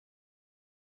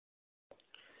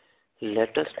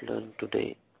Let us learn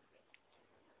today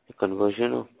the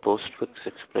conversion of postfix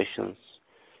expressions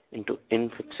into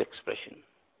infix expression.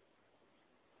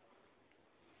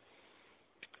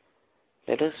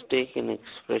 Let us take an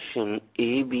expression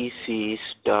ABC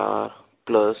star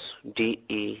plus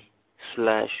DE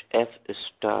slash F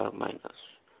star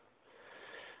minus.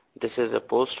 This is a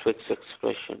postfix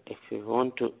expression. If we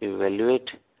want to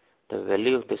evaluate the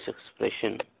value of this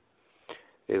expression,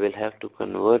 we will have to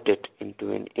convert it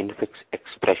into an infix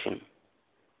expression.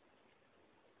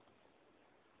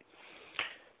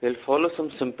 We'll follow some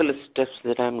simple steps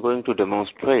that I am going to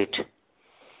demonstrate.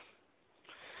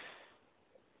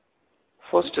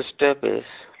 First step is,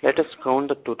 let us count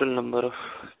the total number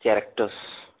of characters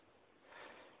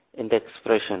in the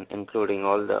expression, including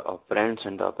all the operands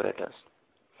and operators.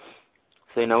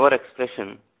 So in our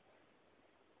expression,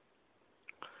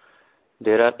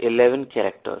 there are 11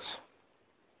 characters.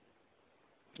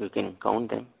 You can count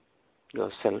them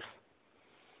yourself.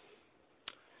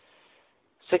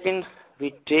 Second,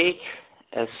 we take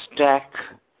a stack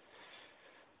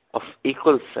of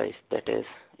equal size, that is,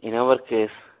 in our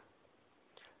case,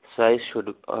 size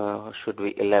should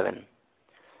be 11.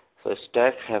 So a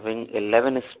stack having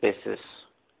 11 spaces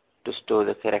to store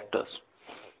the characters.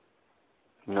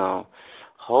 Now,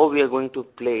 how we are going to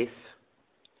place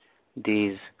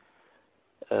these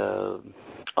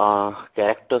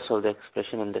characters of the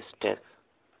expression in the stack?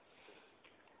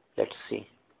 Let's see.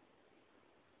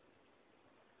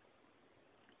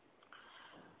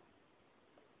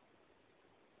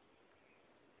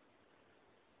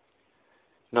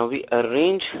 Now we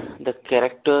arrange the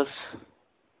characters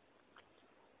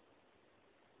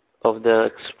of the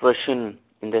expression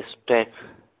in the stack,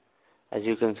 as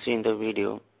you can see in the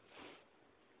video.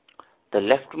 The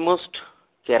leftmost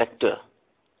character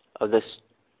of the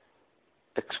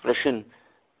expression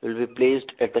will be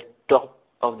placed at the top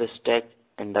of the stack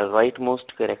and the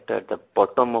rightmost character at the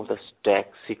bottom of the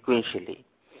stack sequentially.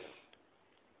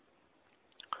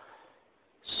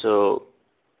 So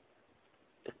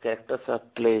the characters are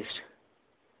placed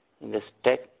in the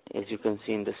stack, as you can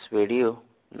see in this video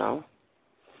now.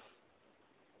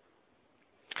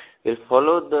 We'll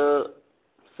follow the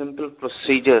simple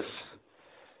procedures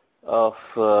of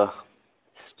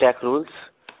stack rules.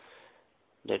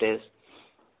 That is,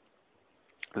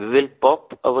 we will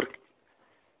pop our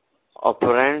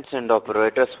operands and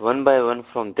operators one by one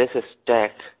from this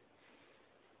stack,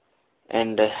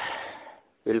 and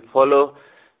we'll follow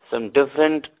some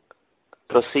different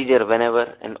procedure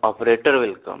whenever an operator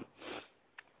will come,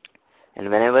 and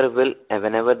whenever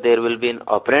there will be an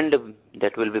operand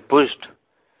that will be pushed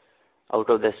out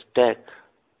of the stack,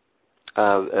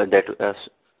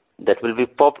 that will be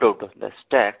popped out of the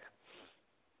stack,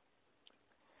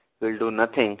 will do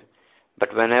nothing.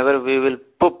 But whenever we will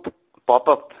pop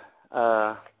up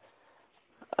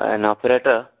an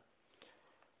operator,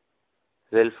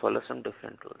 we'll follow some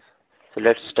different rules. So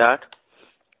let's start.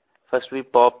 First we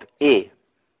pop A.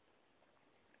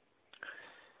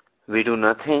 We do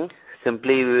nothing.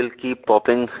 Simply we will keep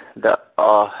popping the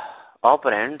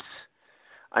operands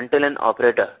until an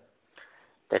operator,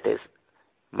 that is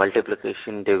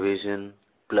multiplication, division,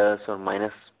 plus or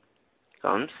minus,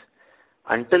 comes.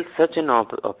 Until such an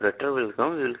operator will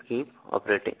come, we will keep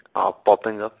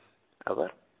popping up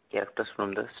our characters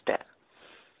from the stack.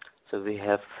 So we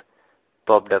have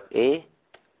popped up A.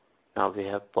 Now we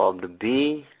have popped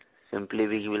B. Simply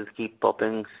we will keep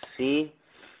popping C.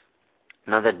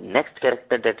 Now the next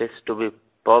character that is to be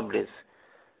popped is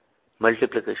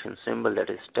multiplication symbol,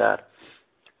 that is star.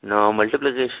 Now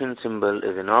multiplication symbol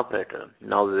is an operator.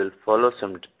 Now we will follow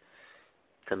some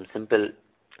simple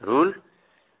rule.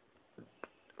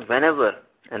 Whenever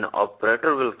an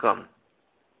operator will come,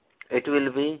 it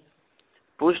will be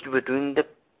pushed between the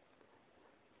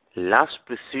last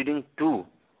preceding two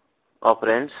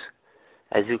operands.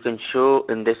 As you can show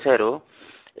in this arrow,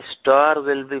 star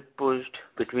will be pushed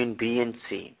between B and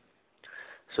C.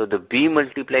 So the B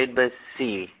multiplied by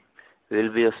C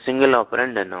will be a single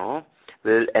operand, and now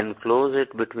we will enclose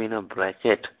it between a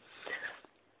bracket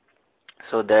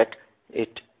so that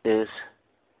it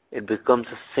becomes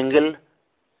a single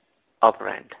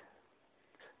operand.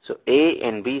 So A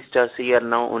and B star C are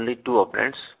now only two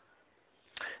operands.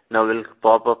 Now we'll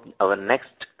pop up our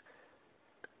next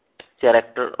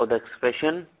character of the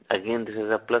expression. Again, this is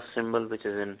a plus symbol, which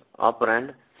is an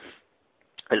operand.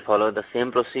 We'll follow the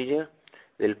same procedure.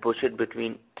 We'll push it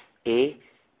between A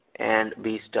and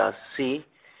B star C.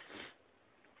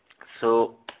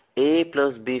 So A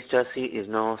plus B star C is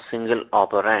now a single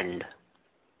operand.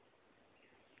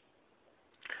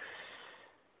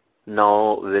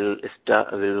 Now we'll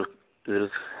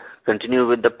Continue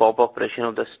with the pop operation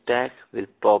of the stack. We'll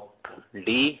pop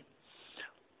D.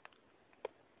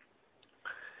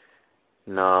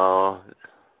 Now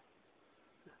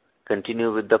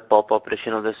continue with the pop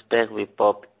operation of the stack. We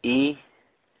pop E.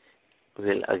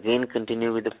 We'll again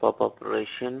continue with the pop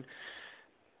operation.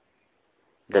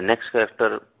 The next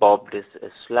character popped is a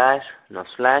slash. Now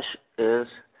slash is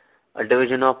a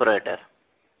division operator.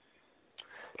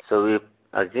 So we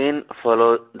again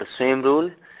follow the same rule.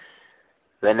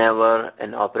 Whenever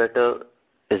an operator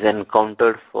is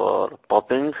encountered for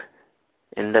popping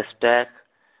in the stack,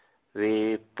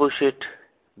 we push it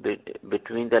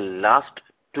between the last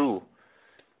two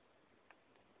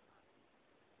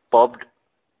popped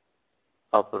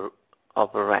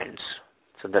operands.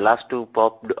 So the last two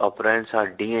popped operands are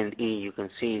D and E, you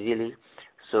can see easily.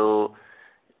 So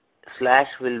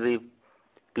slash will be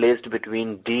placed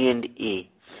between D and E.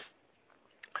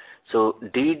 So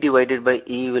D divided by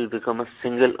E will become a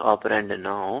single operand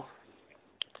now.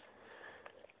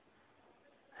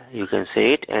 You can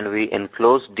say it, and we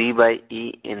enclose D by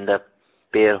E in the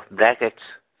pair of brackets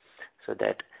so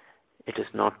that it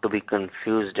is not to be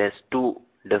confused as two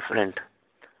different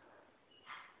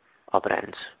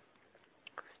operands.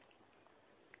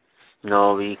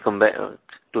 Now we come back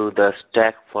to the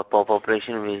stack for pop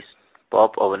operation. We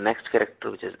pop our next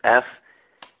character, which is F.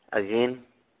 Again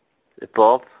we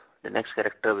pop the next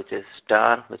character, which is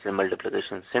star, which is a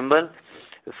multiplication symbol.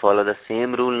 We follow the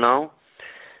same rule now.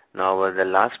 Now the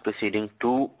last preceding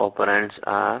two operands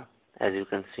are, as you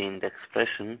can see in the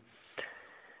expression,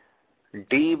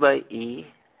 D by E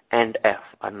and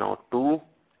F are now two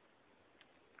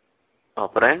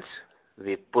operands.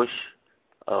 We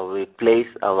place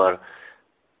our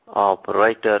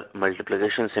operator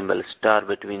multiplication symbol star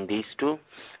between these two.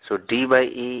 So D by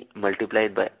E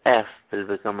multiplied by F will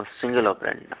become a single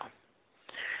operand now.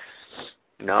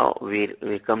 Now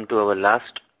we come to our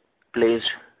last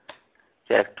placed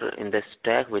character in the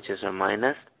stack, which is a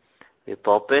minus. We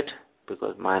pop it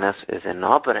because minus is an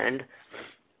operand.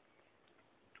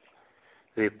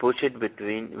 We place it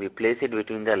between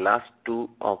the last two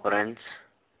operands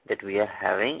that we are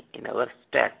having in our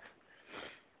stack.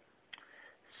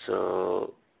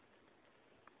 So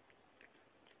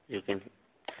you can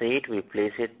see it, we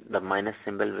place the minus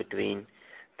symbol between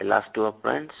the last two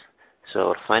operands. So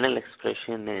our final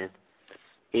expression is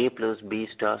A plus B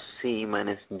star C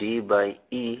minus D by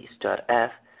E star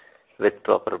F with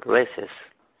proper braces.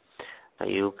 Now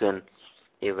you can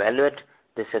evaluate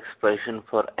this expression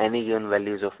for any given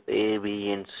values of A,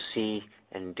 B and C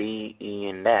and D, E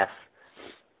and F.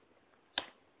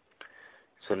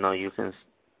 So now you can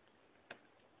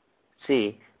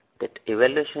see that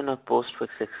evaluation of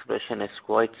postfix expression is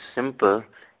quite simple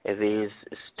if we use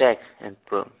stack and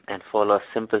follow a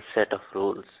simple set of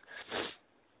rules.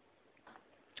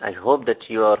 I hope that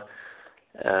your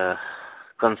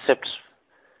concepts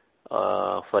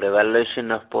for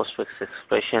evaluation of postfix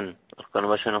expression or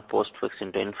conversion of postfix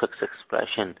into infix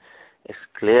expression is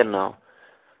clear now.